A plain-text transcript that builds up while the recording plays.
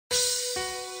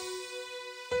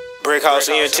Brick house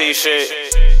ENT shit.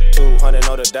 200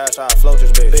 know the dash, I float this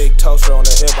bitch. Big toaster on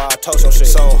the hip, I toast your shit.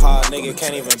 So hot, nigga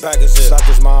can't even back a zip. Slap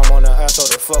his mom on the ass, so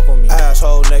they fuck with me.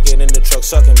 Asshole naked in the truck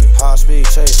sucking me. High speed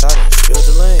chase, I done spilled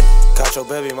the lane. Got your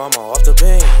baby mama off the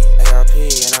beam. ARP,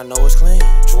 and I know it's clean.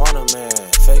 Juana man,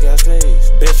 fake ass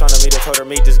face. Bitch tryna meet her, told her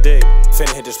meet this dick.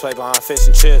 Finna hit this play behind Fish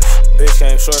and Chips. Bitch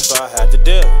came short, so I had to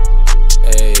dip.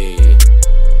 Hey,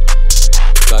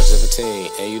 Glock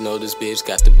 17, and you know this bitch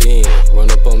got the beam.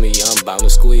 Run up on me, I'm bound to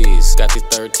squeeze. Got these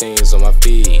 13s on my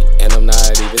feet, and I'm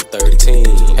not even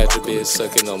 13. Had your bitch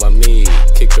sucking on my meat.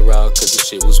 Kicked her out cause the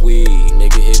shit was weed.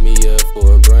 Nigga hit me up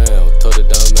for a gram. Told the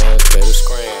dumbass better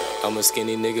scram. I'm a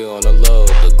skinny nigga on the low.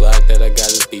 The Glock that I got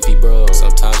is beefy, bro.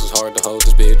 Sometimes it's hard to hold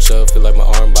this bitch up. Feel like my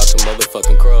arm about to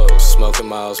motherfucking crow. Smoking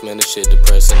miles, man, this shit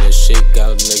depressing. This shit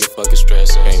got a nigga fucking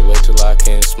stressing. Can't wait till I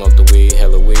can smoke the weed.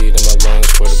 Hella weed in my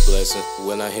lungs for the blessing.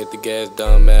 When I hit the gas,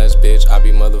 dumbass bitch, I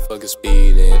be motherfucking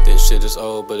speeding. This shit is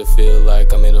old, but it feel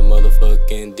like I'm in a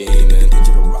motherfucking demon.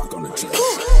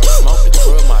 Smoke the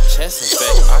grill, my chest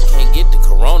infect. I can't get the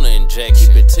corona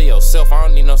injection. Keep it to yourself, I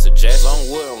don't need no suggestions. Long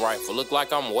wooden rifle, look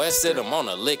like I'm Wested. I'm on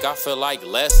a lick, I feel like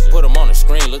Lester. Put him on the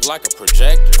screen, look like a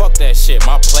projector. Fuck that shit,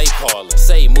 my play calling.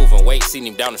 Say he moving weight, seen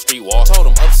him down the street walk. Told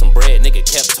him up some bread, nigga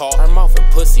kept talking. Her mouth and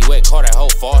pussy wet, caught that whole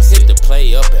faucet. Hit the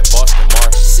play up at Boston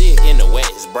Market. See it in the wet,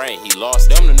 his brain, he lost.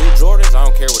 Them the new Jordans, I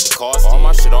don't care what the cost. All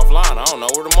my shit offline, I don't know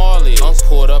where the mall is. Unc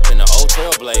pulled up in the old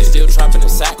Trailblazer. Still trapping the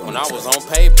sack when I was on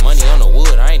paper. Money on the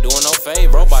wood, I ain't doing no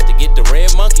favor. Bro, about to get the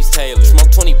red monkeys tailored.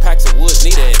 Smoke 20 packs of woods,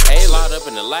 need an inhaler. Slide up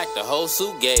in the lack, the whole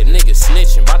suit gave. Nigga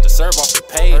snitching, about to serve off the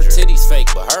page. Her titties fake,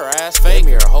 but her ass fake. Gave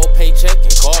me her whole paycheck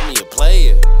and called me a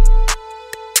player.